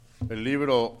El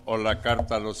libro o la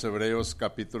carta a los Hebreos,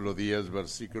 capítulo 10,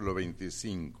 versículo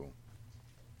 25.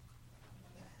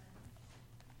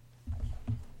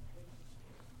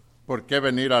 ¿Por qué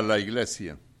venir a la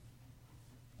iglesia?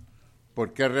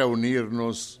 ¿Por qué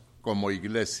reunirnos como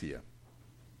iglesia?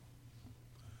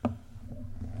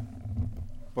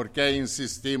 ¿Por qué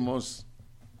insistimos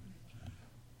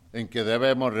en que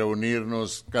debemos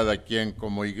reunirnos cada quien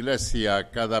como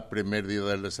iglesia cada primer día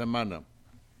de la semana?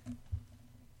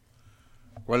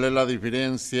 ¿Cuál es la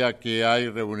diferencia que hay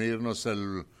reunirnos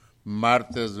el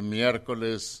martes,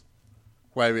 miércoles,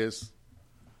 jueves,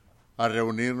 a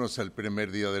reunirnos el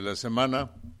primer día de la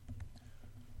semana?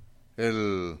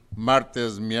 El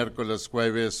martes, miércoles,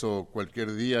 jueves o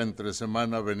cualquier día entre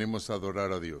semana venimos a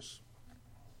adorar a Dios.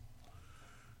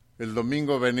 El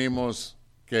domingo venimos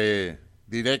que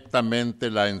directamente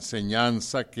la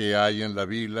enseñanza que hay en la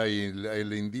Biblia y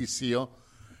el indicio,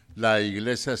 la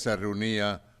iglesia se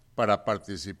reunía para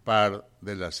participar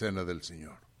de la cena del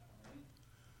Señor.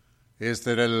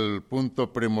 Este era el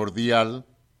punto primordial.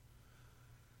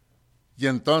 Y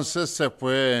entonces se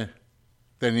fue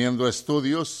teniendo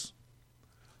estudios,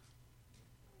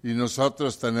 y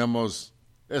nosotros tenemos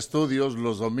estudios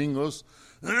los domingos,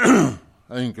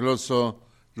 e incluso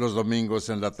los domingos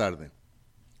en la tarde,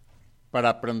 para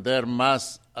aprender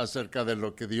más acerca de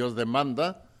lo que Dios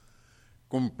demanda,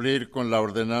 cumplir con la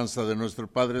ordenanza de nuestro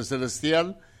Padre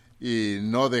Celestial y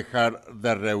no dejar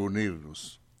de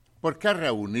reunirnos. ¿Por qué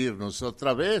reunirnos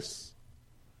otra vez?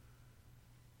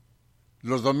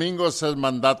 Los domingos es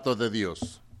mandato de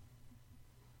Dios.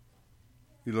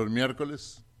 ¿Y los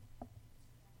miércoles?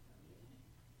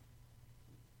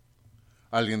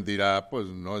 Alguien dirá, pues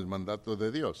no es mandato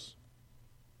de Dios.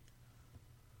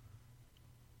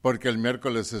 Porque el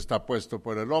miércoles está puesto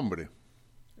por el hombre,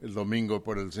 el domingo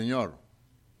por el Señor.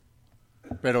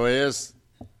 Pero es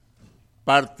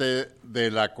parte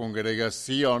de la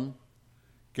congregación,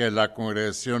 que la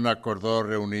congregación acordó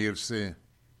reunirse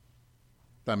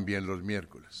también los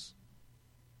miércoles.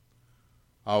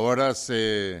 Ahora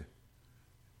se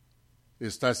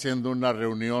está haciendo una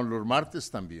reunión los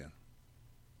martes también.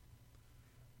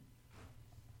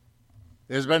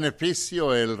 ¿Es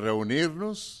beneficio el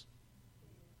reunirnos?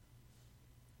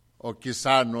 ¿O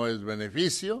quizá no es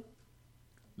beneficio?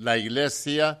 La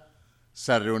iglesia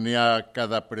se reunía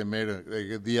cada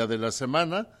primer día de la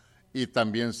semana y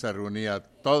también se reunía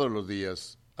todos los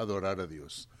días a adorar a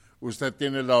Dios. Usted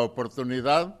tiene la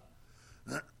oportunidad,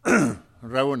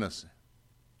 reúnase.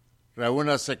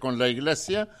 Reúnase con la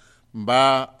iglesia,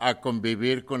 va a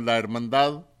convivir con la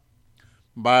hermandad,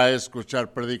 va a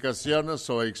escuchar predicaciones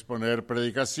o a exponer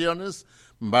predicaciones,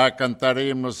 va a cantar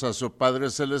himnos a su Padre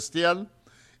Celestial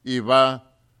y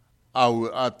va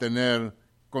a tener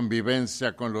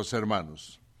convivencia con los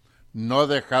hermanos, no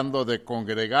dejando de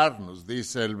congregarnos,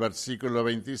 dice el versículo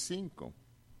 25,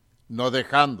 no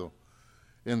dejando.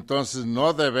 Entonces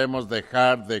no debemos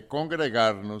dejar de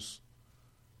congregarnos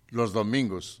los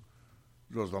domingos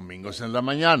en la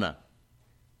mañana.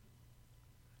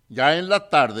 Ya en la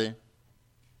tarde,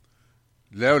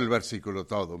 leo el versículo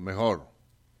todo, mejor,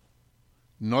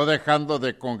 no dejando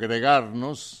de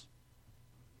congregarnos,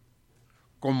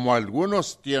 como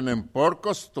algunos tienen por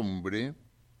costumbre,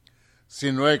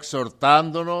 sino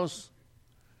exhortándonos,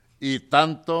 y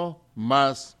tanto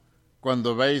más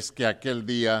cuando veis que aquel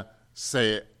día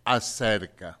se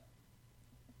acerca.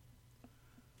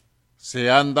 Se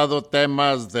han dado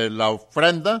temas de la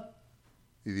ofrenda,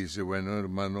 y dice, bueno,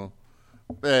 hermano,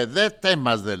 de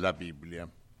temas de la Biblia.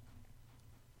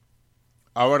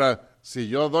 Ahora, si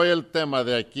yo doy el tema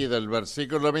de aquí del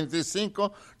versículo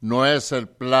 25, no es el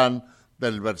plan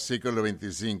del versículo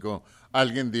 25.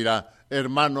 Alguien dirá,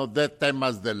 hermano, de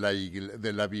temas de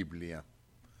la Biblia.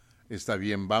 Está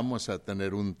bien, vamos a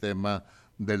tener un tema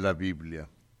de la Biblia.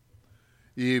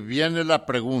 Y viene la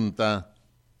pregunta,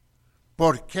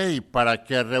 ¿por qué y para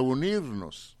qué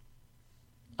reunirnos?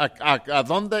 ¿A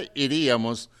dónde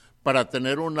iríamos para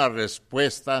tener una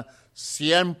respuesta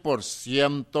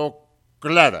 100%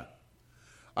 clara?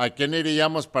 ¿A quién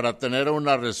iríamos para tener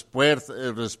una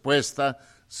respuesta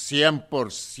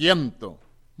 100%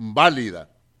 válida?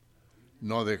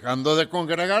 No dejando de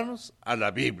congregarnos, a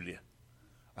la Biblia.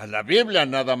 A la Biblia,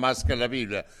 nada más que la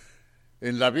Biblia.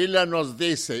 En la Biblia nos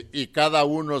dice, y cada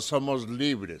uno somos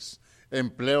libres.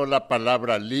 Empleo la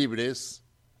palabra libres,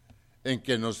 en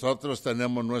que nosotros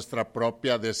tenemos nuestra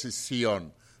propia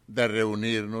decisión de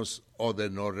reunirnos o de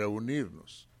no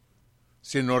reunirnos.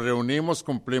 Si nos reunimos,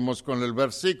 cumplimos con el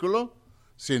versículo.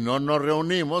 Si no nos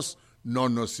reunimos, no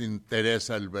nos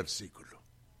interesa el versículo.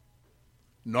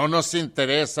 No nos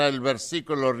interesa el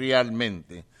versículo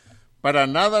realmente. Para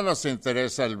nada nos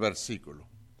interesa el versículo.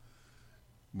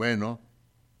 Bueno,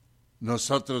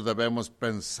 nosotros debemos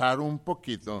pensar un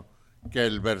poquito que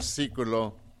el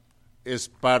versículo es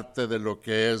parte de lo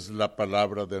que es la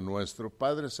palabra de nuestro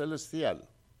Padre Celestial.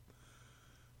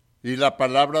 Y la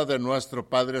palabra de nuestro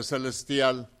Padre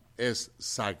Celestial es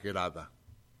sagrada.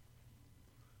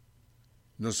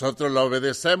 Nosotros la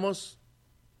obedecemos,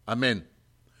 amén.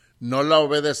 No la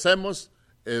obedecemos,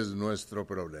 es nuestro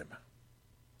problema.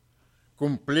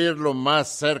 Cumplir lo más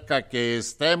cerca que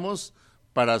estemos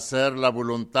para hacer la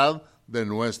voluntad de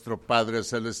nuestro Padre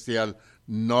Celestial,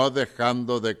 no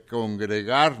dejando de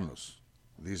congregarnos,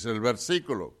 dice el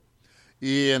versículo.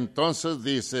 Y entonces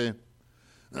dice,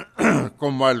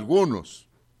 como algunos,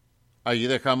 ahí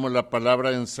dejamos la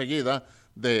palabra enseguida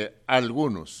de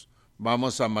algunos.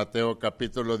 Vamos a Mateo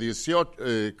capítulo 18,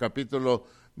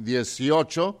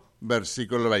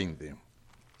 versículo 20.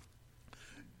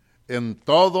 En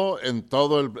todo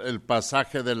el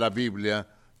pasaje de la Biblia,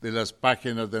 de las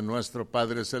páginas de nuestro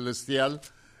Padre Celestial,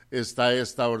 está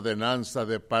esta ordenanza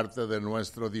de parte de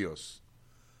nuestro Dios,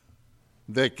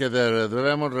 de que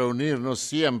debemos reunirnos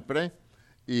siempre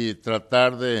y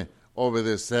tratar de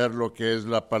obedecer lo que es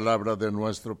la palabra de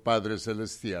nuestro Padre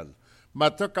Celestial.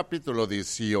 Mateo capítulo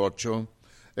 18,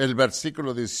 el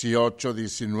versículo 18,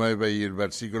 19 y el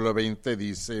versículo 20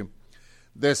 dice,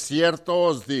 de cierto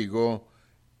os digo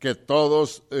que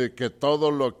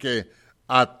todo lo que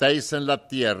atéis en la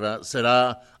tierra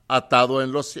será atado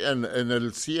en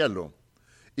el cielo,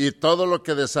 y todo lo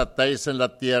que desatéis en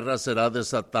la tierra será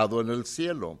desatado en el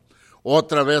cielo.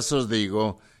 Otra vez os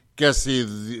digo que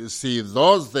si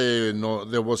dos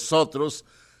de vosotros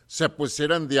se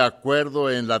pusieran de acuerdo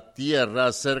en la tierra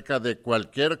acerca de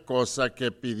cualquier cosa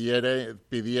que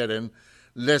pidieren,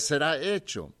 les será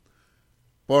hecho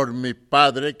por mi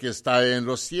Padre que está en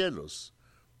los cielos.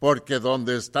 Porque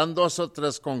donde están 2 o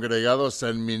 3 congregados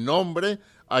en mi nombre,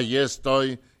 allí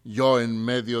estoy yo en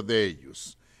medio de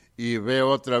ellos. Y veo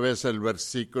otra vez el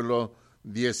versículo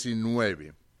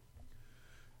 19.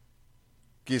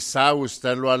 Quizá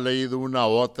usted lo ha leído una,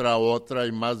 otra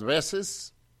y más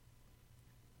veces.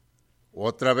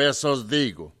 Otra vez os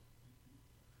digo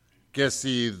que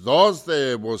si 2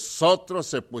 de vosotros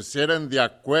se pusieran de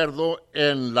acuerdo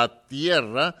en la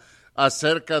tierra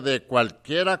acerca de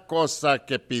cualquiera cosa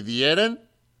que pidieren,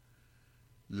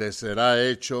 les será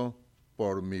hecho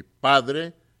por mi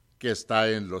Padre que está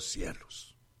en los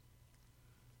cielos.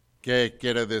 ¿Qué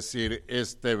quiere decir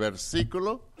este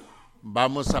versículo?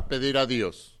 Vamos a pedir a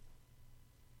Dios.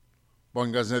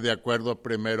 Pónganse de acuerdo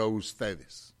primero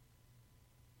ustedes.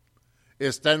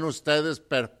 Estén ustedes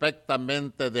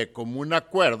perfectamente de común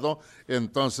acuerdo,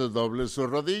 entonces doble sus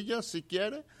rodillas si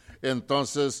quiere,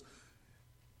 entonces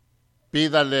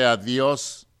pídale a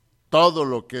Dios todo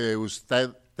lo que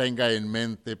usted tenga en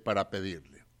mente para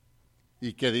pedirle.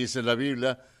 ¿Y qué dice la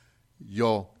Biblia?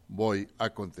 Yo voy a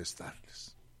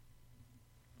contestarles.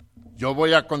 Yo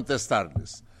voy a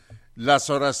contestarles. Las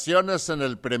oraciones en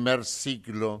el primer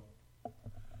siglo,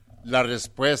 la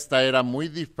respuesta era muy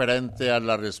diferente a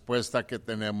la respuesta que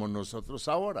tenemos nosotros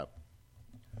ahora.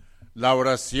 La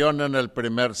oración en el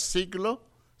primer siglo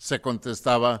se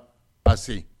contestaba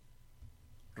así.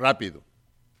 Rápido.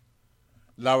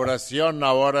 La oración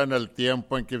ahora en el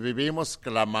tiempo en que vivimos,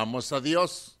 clamamos a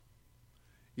Dios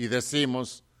y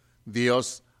decimos,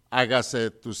 Dios, hágase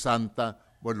tu santa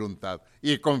voluntad.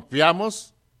 Y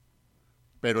confiamos,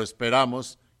 pero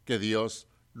esperamos que Dios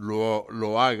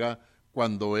lo haga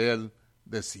cuando Él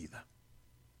decida.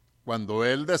 Cuando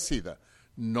Él decida.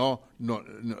 No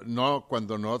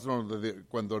cuando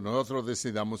nosotros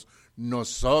decidamos.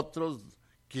 Nosotros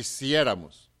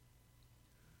quisiéramos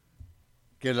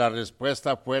que la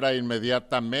respuesta fuera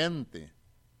inmediatamente,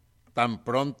 tan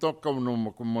pronto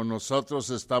como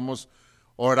nosotros estamos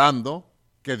orando,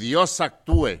 que Dios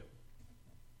actúe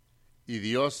y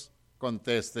Dios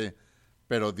conteste,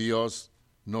 pero Dios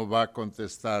no va a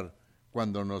contestar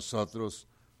cuando nosotros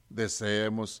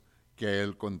deseemos que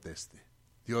Él conteste.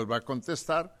 Dios va a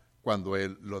contestar cuando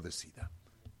Él lo decida.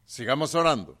 Sigamos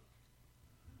orando.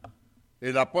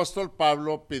 El apóstol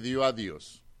Pablo pidió a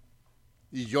Dios.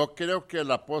 Y yo creo que el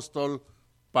apóstol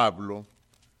Pablo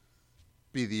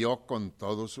pidió con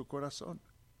todo su corazón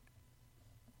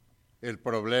el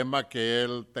problema que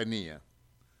él tenía.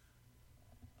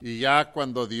 Y ya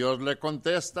cuando Dios le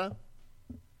contesta,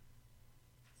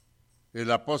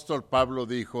 el apóstol Pablo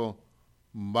dijo,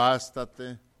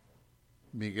 bástate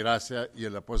mi gracia. Y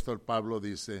el apóstol Pablo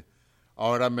dice,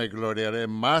 ahora me gloriaré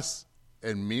más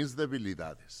en mis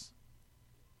debilidades.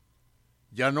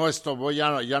 Ya no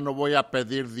voy a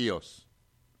pedir Dios.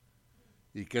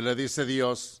 ¿Y qué le dice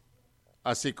Dios?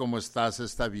 así como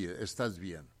estás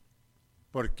bien.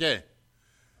 ¿Por qué?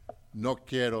 No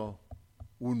quiero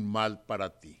un mal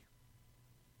para ti.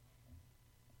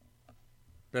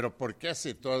 Pero ¿por qué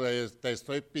si te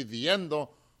estoy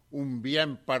pidiendo un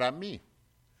bien para mí?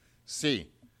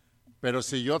 Sí, pero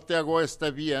si yo te hago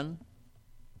este bien,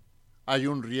 hay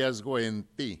un riesgo en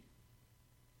ti.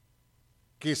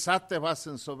 Quizá te vas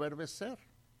a ensoberbecer.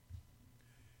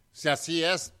 Si así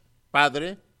es,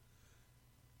 Padre,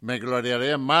 me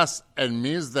gloriaré más en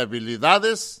mis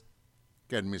debilidades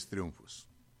que en mis triunfos.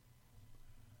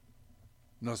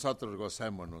 Nosotros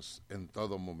gocémonos en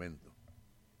todo momento.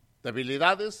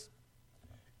 Debilidades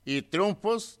y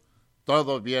triunfos,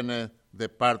 todo viene de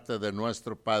parte de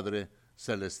nuestro Padre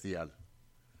Celestial.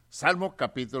 Salmo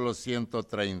capítulo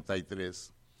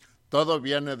 133. Todo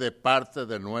viene de parte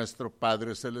de nuestro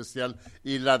Padre Celestial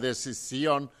y la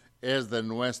decisión es de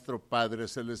nuestro Padre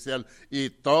Celestial. Y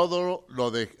todo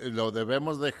lo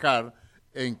debemos dejar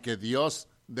en que Dios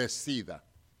decida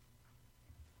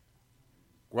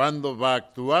cuándo va a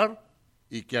actuar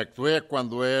y que actúe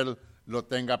cuando Él lo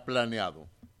tenga planeado.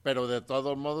 Pero de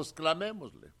todos modos,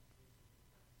 clamémosle.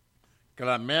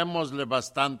 Clamémosle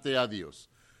bastante a Dios.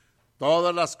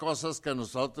 Todas las cosas que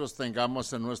nosotros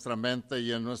tengamos en nuestra mente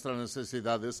y en nuestras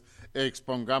necesidades,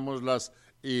 expongámoslas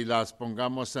y las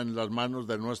pongamos en las manos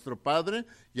de nuestro Padre,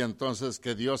 y entonces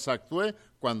que Dios actúe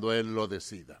cuando Él lo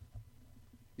decida.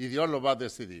 Y Dios lo va a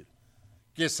decidir.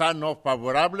 Quizá no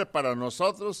favorable para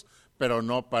nosotros, pero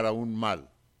no para un mal.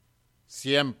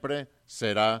 Siempre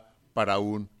será para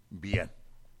un bien.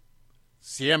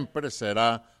 Siempre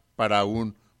será para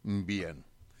un bien.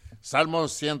 Salmo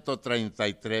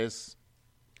 133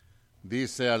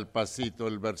 dice al pasito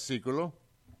el versículo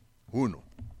 1.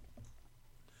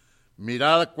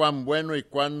 Mirad cuán bueno y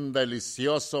cuán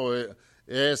delicioso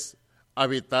es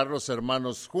habitar los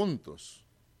hermanos juntos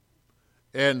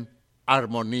en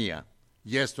armonía.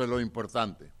 Y esto es lo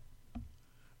importante,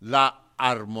 la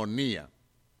armonía.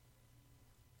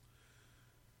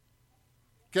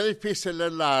 Qué difícil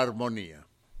es la armonía.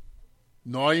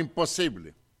 No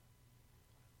imposible.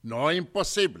 No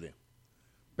imposible,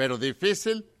 pero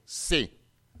difícil, sí.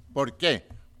 ¿Por qué?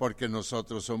 Porque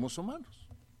nosotros somos humanos.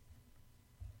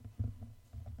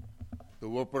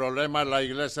 ¿Tuvo problemas la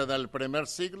iglesia del primer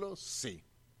siglo? Sí.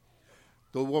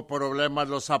 ¿Tuvo problemas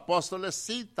los apóstoles?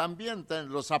 Sí, también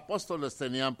los apóstoles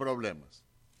tenían problemas.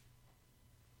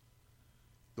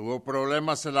 ¿Tuvo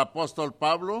problemas el apóstol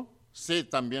Pablo? Sí,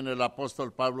 también el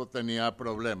apóstol Pablo tenía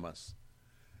problemas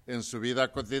en su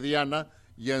vida cotidiana.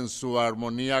 Y en su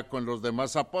armonía con los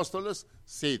demás apóstoles,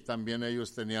 sí, también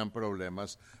ellos tenían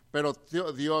problemas. Pero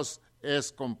Dios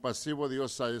es compasivo,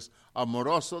 Dios es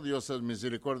amoroso, Dios es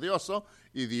misericordioso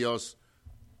y Dios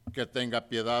que tenga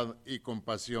piedad y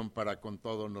compasión para con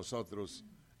todos nosotros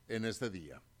en este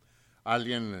día. A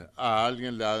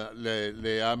alguien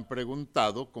le han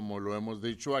preguntado, como lo hemos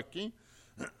dicho aquí,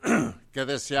 ¿qué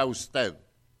desea usted?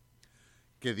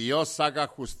 ¿Que Dios haga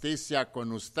justicia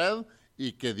con usted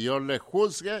y que Dios le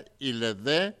juzgue y le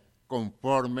dé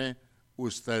conforme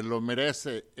usted lo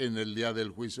merece en el día del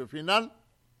juicio final?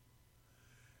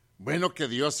 Bueno, que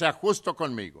Dios sea justo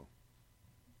conmigo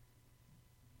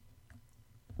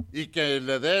y que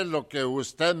le dé lo que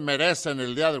usted merece en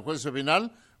el día del juicio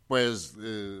final, pues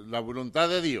la voluntad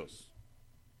de Dios.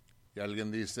 Y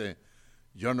alguien dice,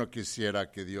 yo no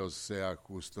quisiera que Dios sea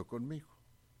justo conmigo.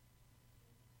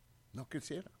 No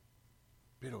quisiera,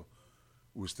 pero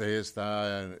usted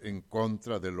está en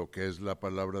contra de lo que es la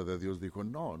palabra de Dios. Dijo,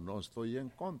 no estoy en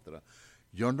contra.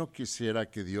 Yo no quisiera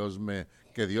que Dios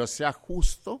sea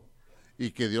justo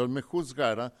y que Dios me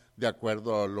juzgara de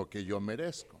acuerdo a lo que yo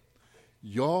merezco.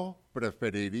 Yo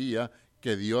preferiría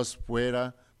que Dios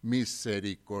fuera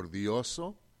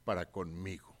misericordioso para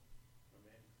conmigo.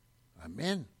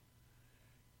 Amén.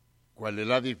 ¿Cuál es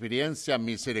la diferencia?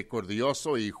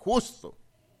 Misericordioso y justo.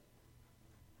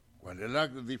 ¿Cuál es la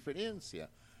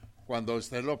diferencia? Cuando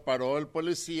usted lo paró el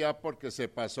policía porque se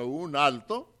pasó un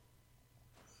alto,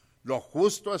 lo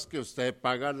justo es que usted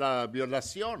paga la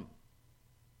violación.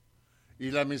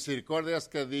 Y la misericordia es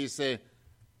que dice,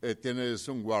 tienes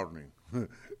un warning,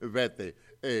 vete,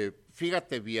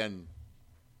 fíjate bien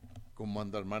cómo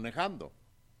andas manejando,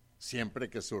 siempre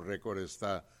que su récord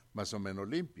está más o menos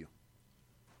limpio.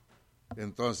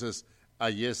 Entonces,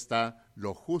 ahí está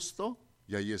lo justo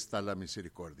y ahí está la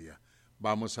misericordia.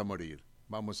 Vamos a morir,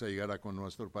 vamos a llegar con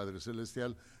nuestro Padre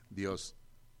Celestial. Dios,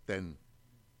 ten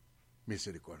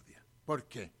misericordia. ¿Por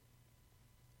qué?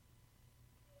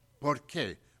 ¿Por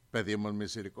qué pedimos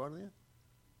misericordia?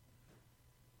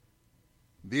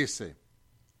 Dice,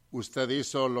 ¿usted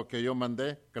hizo lo que yo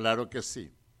mandé? Claro que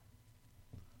sí.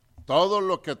 Todo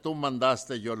lo que tú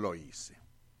mandaste yo lo hice.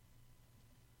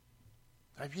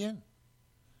 Está bien.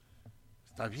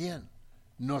 Está bien.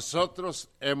 Nosotros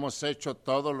hemos hecho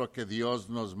todo lo que Dios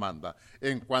nos manda.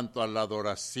 En cuanto a la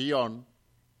adoración,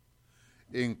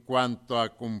 en cuanto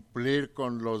a cumplir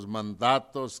con los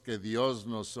mandatos que Dios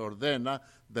nos ordena,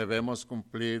 debemos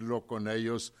cumplirlo con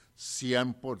ellos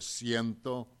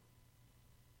 100%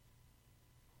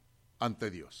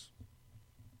 ante Dios.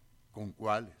 ¿Con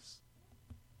cuáles?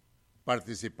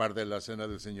 Participar de la cena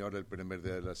del Señor el primer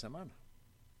día de la semana.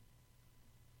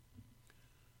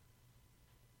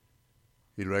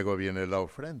 Y luego viene la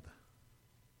ofrenda,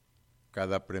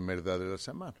 cada primer día de la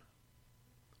semana.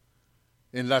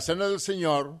 En la cena del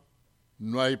Señor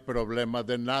no hay problema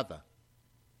de nada.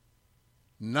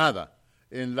 Nada.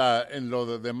 En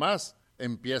lo demás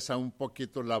empieza un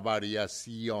poquito la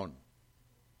variación.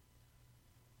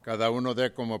 Cada uno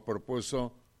dé como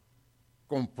propuso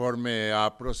conforme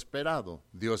ha prosperado.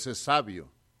 Dios es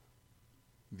sabio.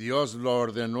 Dios lo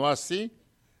ordenó así.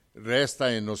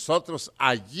 Resta en nosotros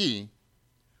allí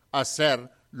hacer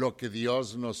lo que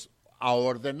Dios nos ha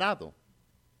ordenado.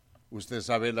 Usted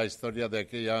sabe la historia de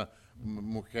aquella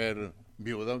mujer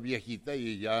viuda, viejita,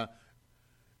 y ya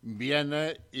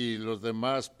viene y los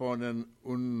demás ponen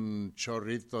un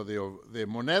chorrito de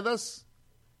monedas,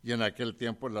 y en aquel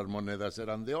tiempo las monedas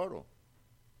eran de oro.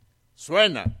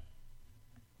 Suena.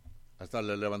 Hasta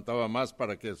le levantaba más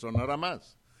para que sonara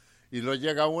más. Y luego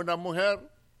llega una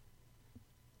mujer,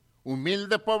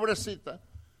 humilde, pobrecita,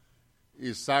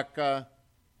 y saca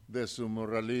de su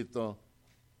morralito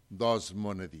 2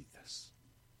 moneditas.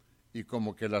 Y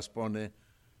como que las pone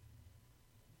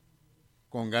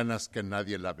con ganas que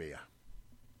nadie la vea.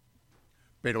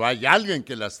 Pero hay alguien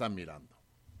que la está mirando.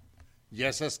 Y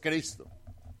ese es Cristo.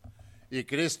 Y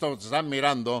Cristo está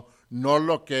mirando no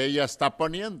lo que ella está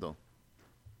poniendo,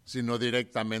 sino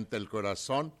directamente el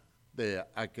corazón de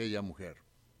aquella mujer.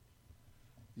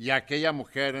 Y aquella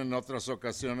mujer en otras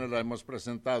ocasiones la hemos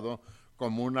presentado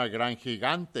como una gran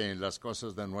gigante en las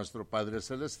cosas de nuestro Padre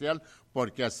Celestial,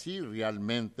 porque así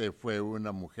realmente fue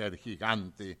una mujer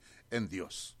gigante en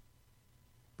Dios.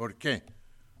 ¿Por qué?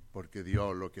 Porque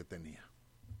dio lo que tenía.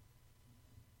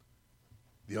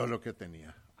 Dio lo que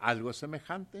tenía. Algo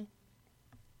semejante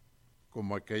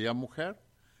como aquella mujer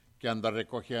que anda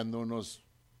recogiendo unos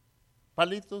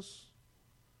palitos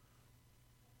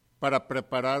para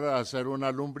preparar a hacer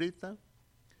una lumbrita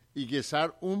y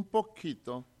guisar un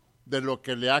poquito de lo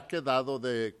que le ha quedado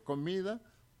de comida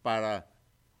para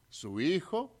su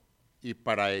hijo y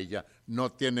para ella.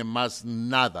 No tiene más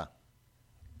nada.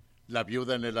 La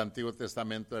viuda en el Antiguo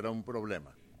Testamento era un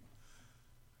problema.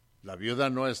 La viuda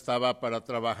no estaba para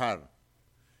trabajar.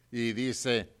 Y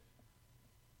dice,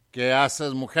 ¿qué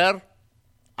haces, mujer?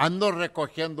 Ando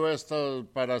recogiendo esto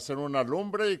para hacer una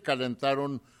lumbre y calentar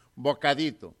un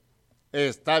bocadito.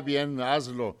 Está bien,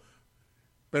 hazlo.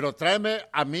 Pero tráeme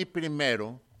a mí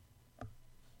primero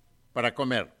para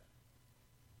comer.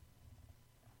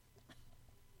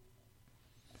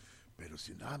 Pero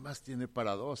si nada más tiene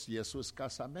para 2, y eso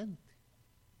escasamente.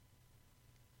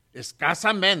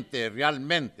 Escasamente,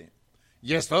 realmente.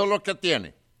 Y es todo lo que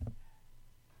tiene.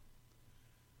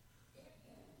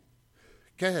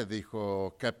 ¿Qué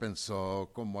dijo? ¿Qué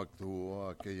pensó? ¿Cómo actuó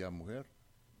aquella mujer?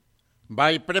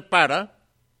 Va y prepara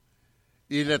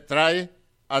y le trae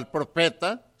al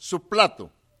profeta su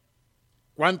plato.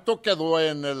 ¿Cuánto quedó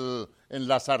en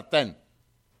la sartén?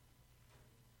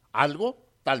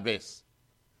 ¿Algo? Tal vez.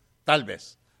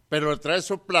 Pero le trae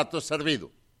su plato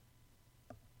servido.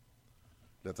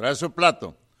 Le trae su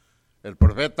plato. El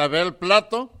profeta ve el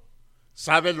plato,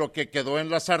 sabe lo que quedó en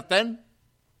la sartén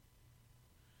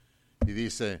y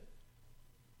dice,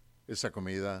 esa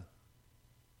comida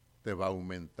te va a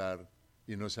aumentar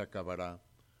y no se acabará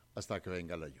hasta que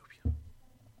venga la lluvia.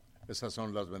 Esas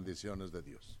son las bendiciones de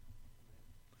Dios.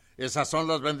 Esas son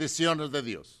las bendiciones de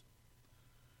Dios.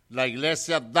 La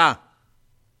iglesia da.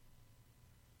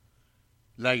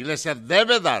 La iglesia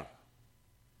debe dar.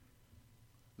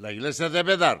 La iglesia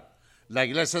debe dar. La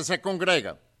iglesia se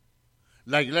congrega.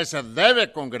 La iglesia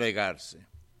debe congregarse.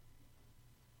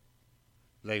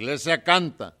 La iglesia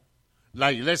canta.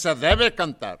 La iglesia debe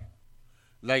cantar.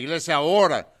 La iglesia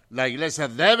ora. La iglesia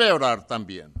debe orar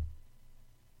también.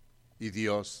 Y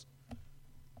Dios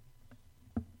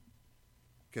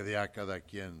que dé a cada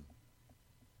quien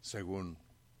según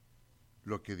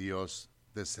lo que Dios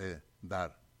desee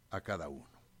dar a cada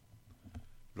uno.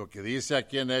 Lo que dice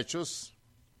aquí en Hechos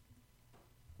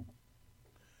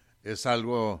es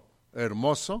algo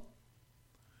hermoso,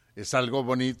 es algo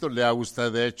bonito. Lea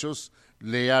usted Hechos,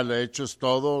 lea Hechos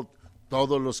todos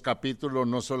los capítulos,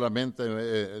 no solamente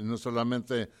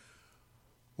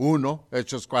 1,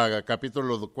 Hechos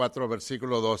capítulo 4,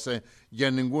 versículo 12, y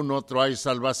en ningún otro hay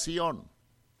salvación,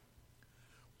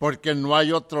 porque no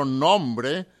hay otro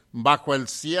nombre bajo el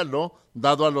cielo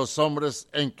dado a los hombres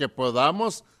en que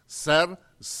podamos ser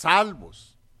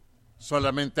salvos.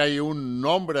 Solamente hay un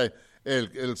nombre,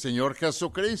 el Señor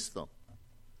Jesucristo.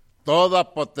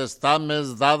 Toda potestad me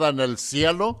es dada en el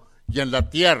cielo y en la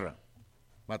tierra.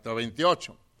 Mateo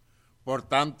 28. Por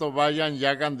tanto, vayan y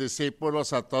hagan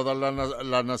discípulos a todas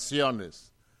las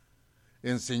naciones,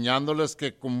 enseñándoles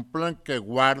que cumplan, que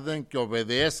guarden, que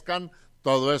obedezcan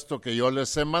todo esto que yo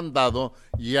les he mandado,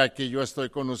 y aquí yo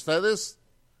estoy con ustedes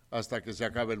hasta que se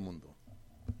acabe el mundo.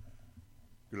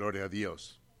 Gloria a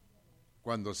Dios.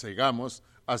 Cuando sigamos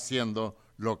haciendo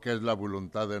lo que es la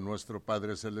voluntad de nuestro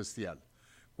Padre Celestial.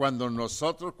 Cuando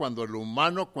el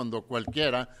humano, cuando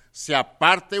cualquiera se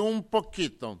aparte un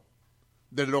poquito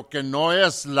de lo que no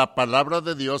es la palabra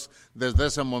de Dios, desde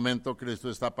ese momento Cristo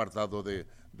está apartado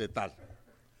de tal.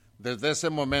 Desde ese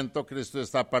momento Cristo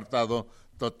está apartado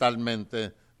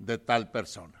totalmente de tal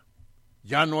persona.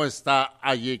 Ya no está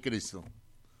allí Cristo.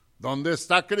 ¿Dónde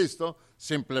está Cristo?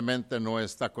 Simplemente no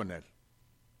está con él.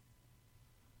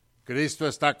 Cristo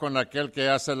está con aquel que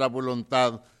hace la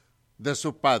voluntad de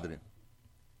su Padre.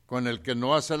 Con el que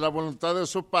no hace la voluntad de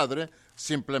su Padre,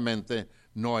 simplemente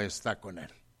no está con él.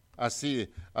 Así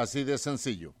de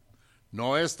sencillo.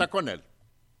 No está con él.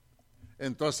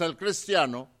 Entonces el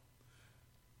cristiano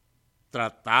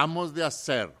tratamos de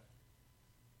hacer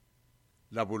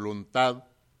la voluntad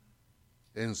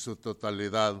en su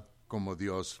totalidad como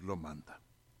Dios lo manda.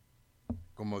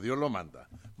 Como Dios lo manda.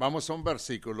 Vamos a un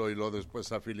versículo y luego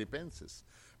después a Filipenses.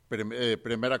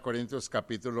 1 Corintios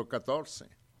capítulo 14.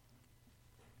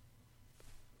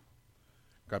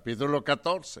 Capítulo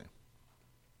 14.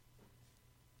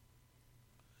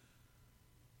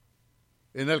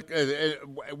 En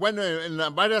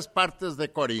varias partes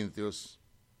de Corintios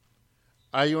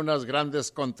hay unas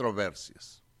grandes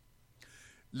controversias.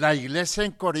 La iglesia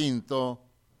en Corinto,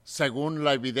 según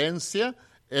la evidencia,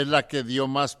 es la que dio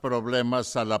más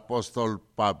problemas al apóstol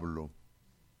Pablo.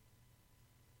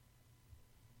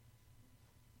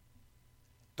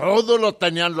 Todo lo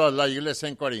tenían la iglesia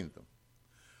en Corinto.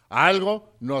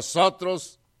 Algo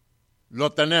nosotros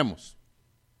lo tenemos.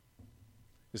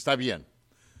 Está bien.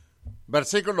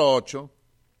 Versículo 8.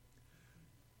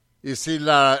 Y si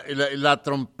la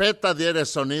trompeta diere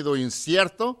sonido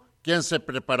incierto, ¿quién se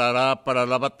preparará para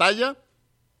la batalla?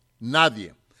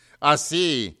 Nadie.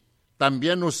 Así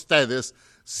también ustedes,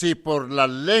 si por la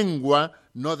lengua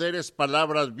no deres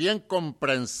palabras bien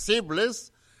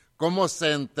comprensibles, ¿cómo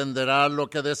se entenderá lo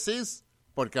que decís?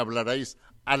 Porque hablaréis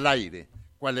al aire.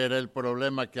 ¿Cuál era el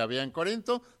problema que había en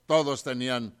Corinto? Todos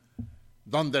tenían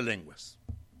don de lenguas.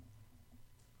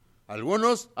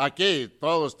 Algunos, aquí,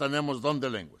 todos tenemos don de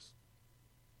lenguas.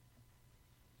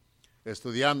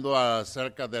 Estudiando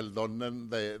acerca del don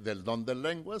de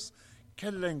lenguas,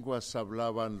 ¿qué lenguas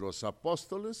hablaban los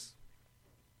apóstoles?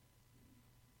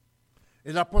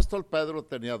 ¿El apóstol Pedro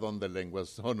tenía don de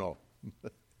lenguas o no?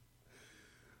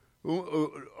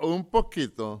 Un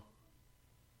poquito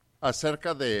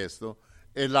acerca de esto.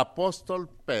 El apóstol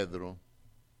Pedro,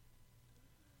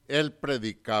 él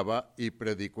predicaba y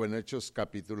predicó en Hechos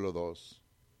capítulo 2.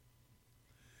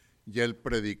 Y él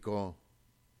predicó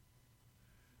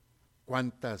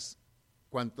 ¿cuántos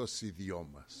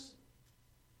idiomas?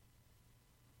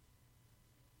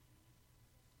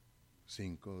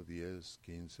 5, 10,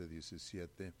 15,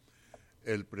 17.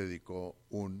 Él predicó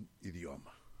un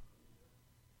idioma.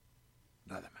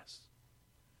 Nada más.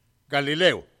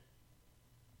 Galileo.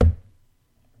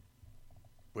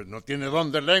 Pues no tiene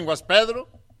don de lenguas, Pedro.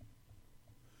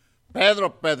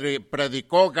 Pedro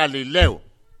predicó Galileo.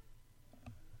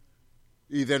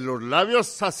 Y de los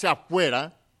labios hacia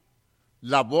afuera,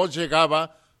 la voz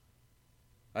llegaba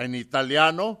en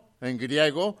italiano, en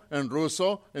griego, en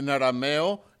ruso, en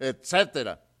arameo,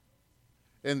 etcétera.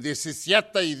 En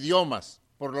 17 idiomas,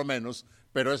 por lo menos,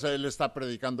 pero él está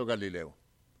predicando Galileo.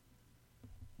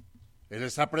 Él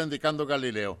está predicando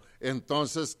Galileo.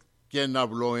 Entonces, ¿quién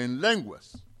habló en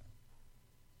lenguas?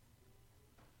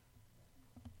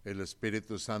 El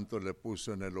Espíritu Santo le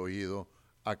puso en el oído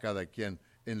a cada quien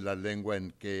en la lengua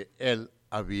en que él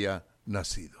había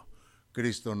nacido.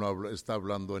 Cristo no está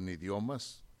hablando en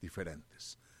idiomas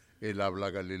diferentes. Él habla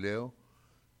Galileo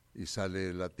y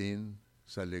sale latín,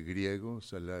 sale griego,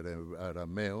 sale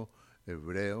arameo,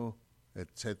 hebreo,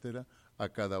 etcétera, a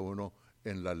cada uno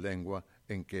en la lengua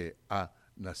en que ha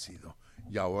nacido.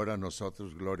 Y ahora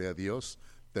nosotros, gloria a Dios,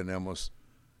 tenemos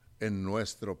en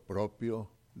nuestro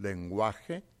propio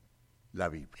lenguaje la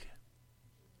Biblia.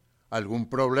 ¿Algún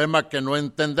problema que no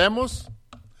entendemos?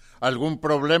 ¿Algún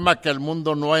problema que el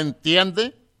mundo no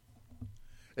entiende?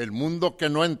 El mundo que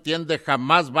no entiende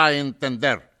jamás va a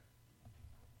entender.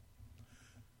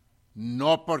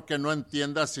 No porque no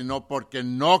entienda, sino porque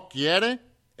no quiere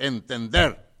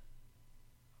entender.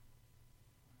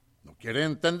 No quiere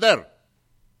entender.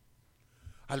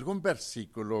 ¿Algún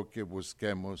versículo que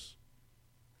busquemos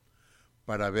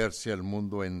para ver si el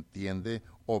mundo entiende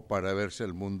o para ver si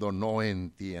el mundo no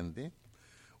entiende?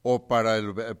 ¿O para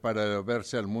ver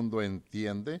si el mundo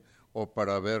entiende o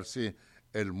para ver si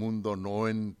el mundo no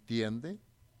entiende?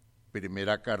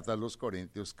 Primera carta a los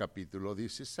Corintios, capítulo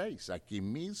 16, aquí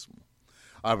mismo.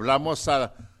 Hablamos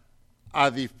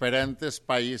a diferentes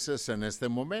países en este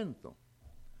momento.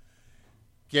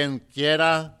 Quien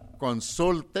quiera,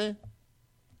 consulte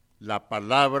la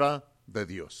palabra de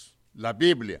Dios, la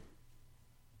Biblia.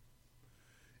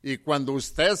 Y cuando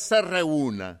usted se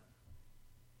reúna,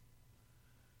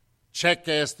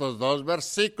 cheque estos dos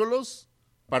versículos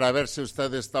para ver si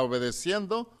usted está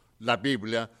obedeciendo la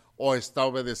Biblia o está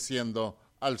obedeciendo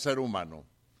al ser humano.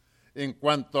 En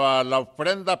cuanto a la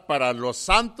ofrenda para los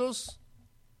santos,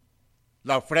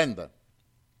 la ofrenda.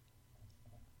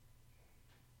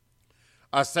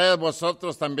 Haced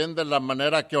vosotros también de la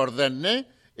manera que ordené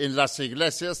en las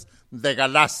iglesias de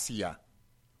Galacia.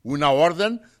 Una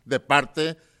orden de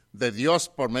parte de Dios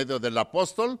por medio del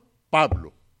apóstol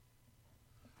Pablo.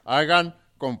 Hagan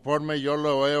conforme yo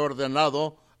lo he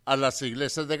ordenado a las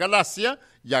iglesias de Galacia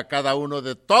y a cada uno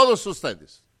de todos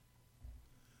ustedes.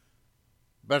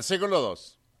 Versículo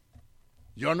 2.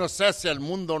 Yo no sé si el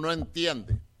mundo no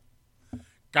entiende.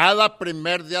 Cada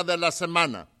primer día de la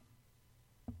semana,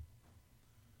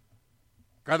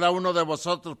 cada uno de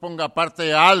vosotros ponga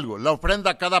aparte algo, la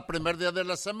ofrenda cada primer día de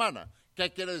la semana.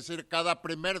 ¿Qué quiere decir cada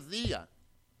primer día?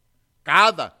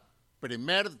 Cada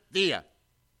primer día.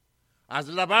 Haz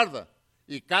la barda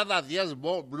y cada 10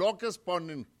 bloques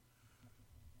ponen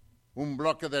un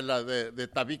bloque de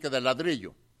tabique de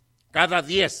ladrillo. Cada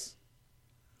 10.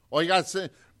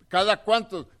 Óigase, ¿cada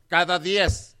cuántos? Cada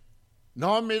 10.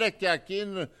 No, mire que aquí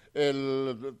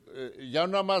ya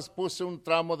nada más puse un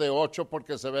tramo de 8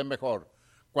 porque se ve mejor.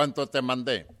 ¿Cuánto te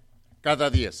mandé? Cada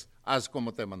 10. Haz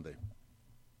como te mandé.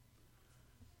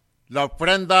 La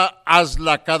ofrenda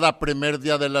hazla cada primer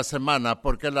día de la semana.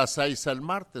 ¿Por qué la hacéis el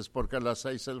martes? ¿Por qué la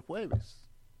hacéis el jueves?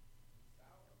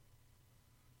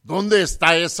 ¿Dónde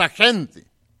está esa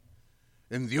gente?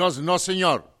 En Dios no,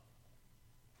 Señor.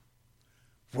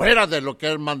 Fuera de lo que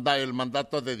es el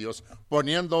mandato de Dios,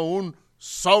 poniendo un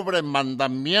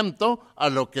sobremandamiento a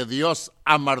lo que Dios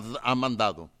ha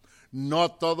mandado.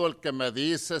 No todo el que me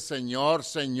dice Señor,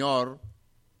 Señor,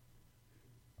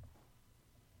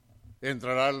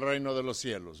 entrará al reino de los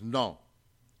cielos. No,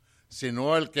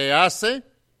 sino el que hace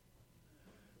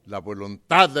la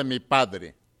voluntad de mi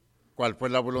Padre. ¿Cuál fue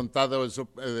la voluntad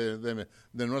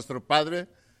de nuestro Padre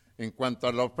en cuanto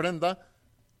a la ofrenda?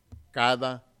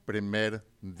 Cada primer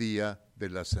día de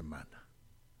la semana.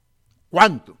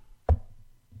 ¿Cuánto?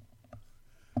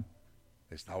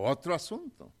 Está otro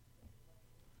asunto.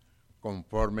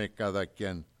 Conforme cada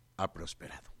quien ha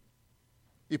prosperado.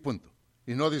 Y punto.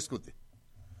 Y no discute.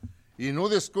 Y no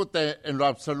discute en lo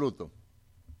absoluto.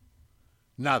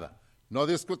 Nada. No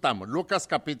discutamos. Lucas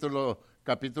capítulo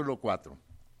 4.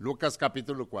 Lucas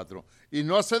capítulo 4. Y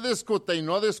no se discute y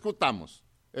no discutamos.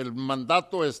 El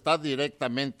mandato está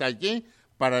directamente allí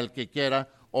para el que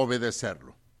quiera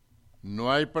obedecerlo.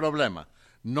 No hay problema.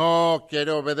 No quiere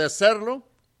obedecerlo,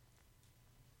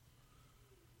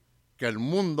 que el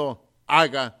mundo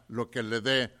haga lo que le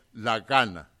dé la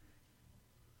gana.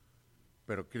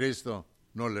 Pero Cristo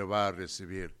no le va a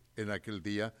recibir en aquel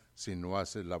día si no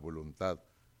hace la voluntad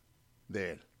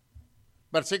de Él.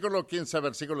 Versículo 15,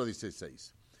 versículo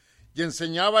 16. Y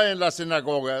enseñaba en las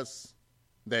sinagogas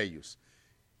de ellos,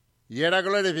 y era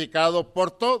glorificado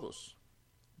por todos.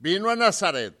 Vino a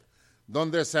Nazaret,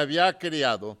 donde se había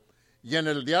criado, y en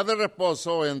el día de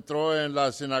reposo entró en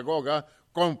la sinagoga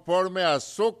conforme a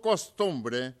su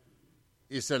costumbre,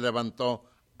 y se levantó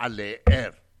a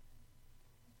leer.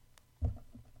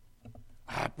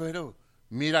 Pero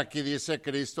mira, aquí dice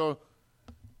Cristo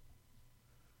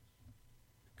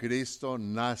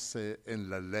nace en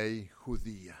la ley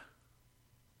judía.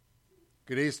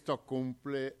 Cristo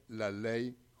cumple la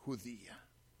ley judía.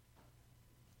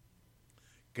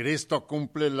 Cristo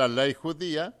cumple la ley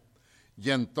judía y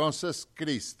entonces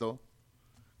Cristo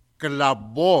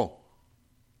clavó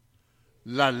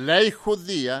la ley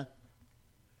judía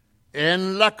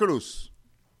en la cruz.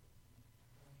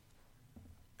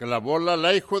 Clavó la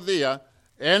ley judía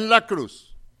en la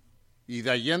cruz. Y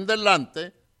de ahí en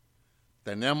adelante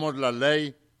tenemos la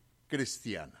ley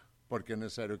cristiana, porque es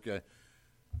necesario que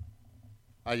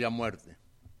haya muerte.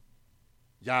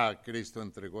 Ya Cristo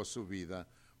entregó su vida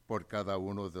por cada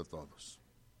uno de todos.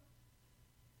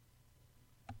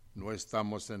 No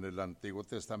estamos en el Antiguo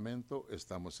Testamento,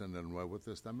 estamos en el Nuevo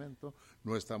Testamento.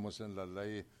 No estamos en la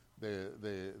ley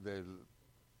de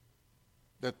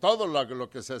todo lo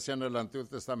que se hacía en el Antiguo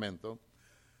Testamento,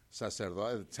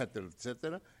 sacerdote, etcétera,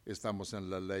 etcétera. Estamos en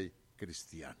la ley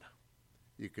cristiana.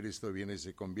 Y Cristo viene y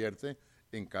se convierte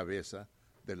en cabeza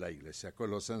de la iglesia.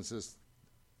 Colosenses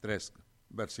 3,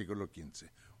 versículo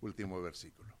 15, último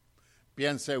versículo.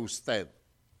 Piense usted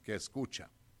que escucha.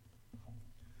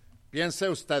 Piense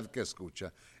usted que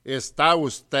escucha. ¿Está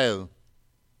usted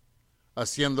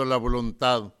haciendo la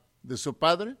voluntad de su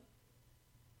Padre?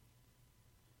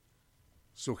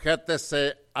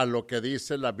 Sujétese a lo que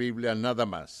dice la Biblia nada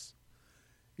más.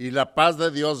 Y la paz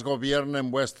de Dios gobierna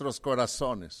en vuestros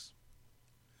corazones.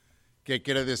 ¿Qué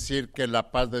quiere decir que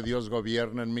la paz de Dios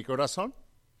gobierna en mi corazón?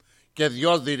 Que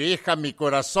Dios dirija mi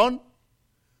corazón.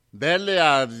 Dele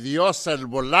a Dios el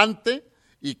volante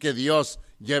y que Dios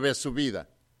lleve su vida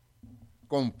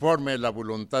conforme a la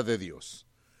voluntad de Dios.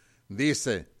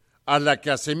 Dice, a la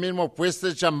que asimismo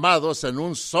fuisteis llamados en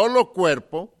un solo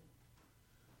cuerpo,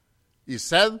 y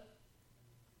sed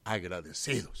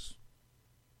agradecidos.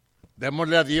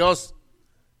 Démosle a Dios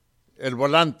el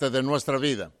volante de nuestra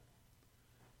vida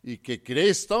y que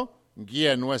Cristo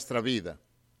guíe nuestra vida.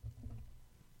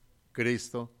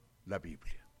 Cristo, la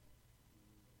Biblia.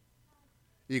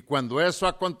 Y cuando eso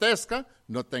acontezca,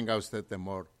 no tenga usted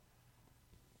temor.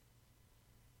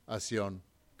 Acción,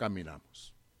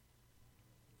 caminamos.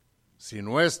 Si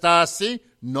no está así,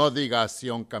 no diga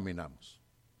acción, caminamos.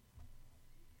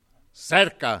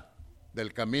 Cerca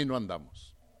del camino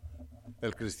andamos.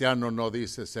 El cristiano no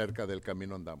dice cerca del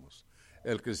camino andamos.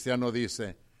 El cristiano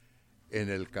dice en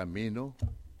el camino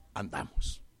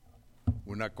andamos.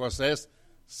 Una cosa es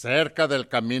cerca del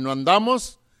camino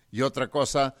andamos y otra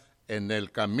cosa en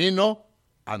el camino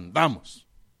andamos.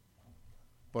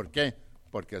 ¿Por qué?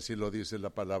 Porque así lo dice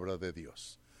la palabra de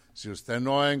Dios. Si usted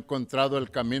no ha encontrado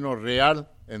el camino real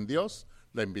en Dios,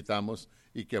 le invitamos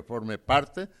y que forme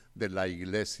parte de la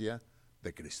iglesia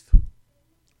de Cristo.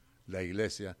 La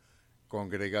iglesia,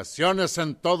 congregaciones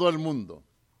en todo el mundo,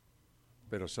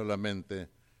 pero solamente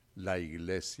la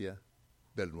iglesia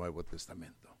del Nuevo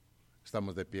Testamento.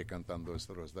 Estamos de pie cantando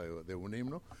esto de un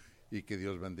himno y que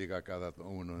Dios bendiga a cada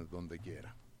uno donde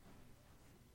quiera.